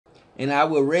and I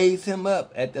will raise him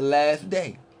up at the last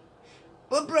day.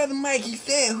 But Brother Mike, he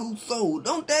said whoso.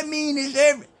 Don't that mean it's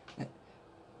every...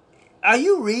 Are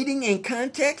you reading in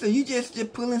context, or you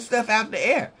just pulling stuff out the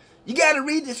air? You got to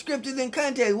read the scriptures in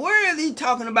context. Where is he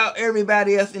talking about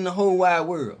everybody else in the whole wide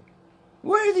world?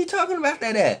 Where is he talking about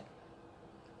that at?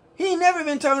 He ain't never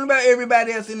been talking about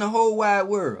everybody else in the whole wide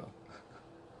world.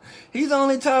 He's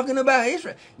only talking about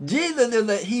Israel. Jesus is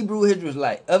a Hebrew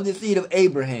Israelite of the seed of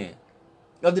Abraham,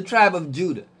 of the tribe of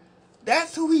Judah.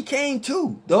 That's who he came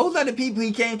to. Those are the people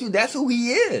he came to. That's who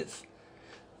he is.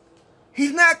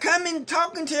 He's not coming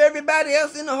talking to everybody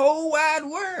else in the whole wide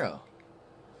world.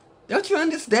 Don't you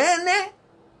understand that?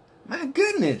 My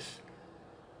goodness.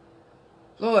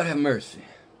 Lord have mercy.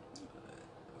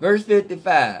 Verse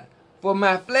 55. For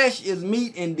my flesh is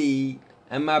meat indeed,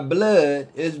 and my blood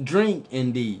is drink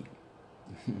indeed.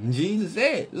 Jesus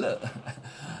said, look,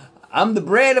 I'm the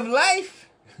bread of life.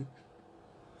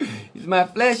 My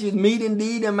flesh is meat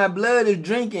indeed, and my blood is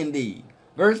drink indeed.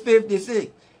 Verse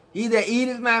 56. He that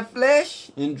eateth my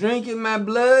flesh and drinketh my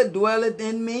blood dwelleth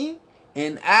in me,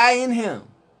 and I in him.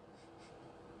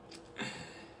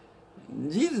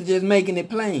 Jesus just making it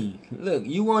plain. Look,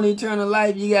 you want eternal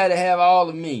life, you got to have all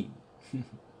of me.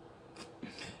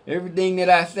 Everything that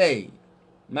I say.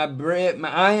 My bread,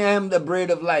 I am the bread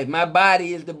of life. My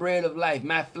body is the bread of life.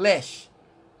 My flesh.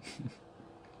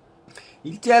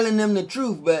 He's telling them the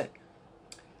truth, but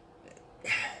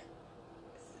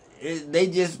they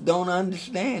just don't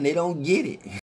understand. They don't get it.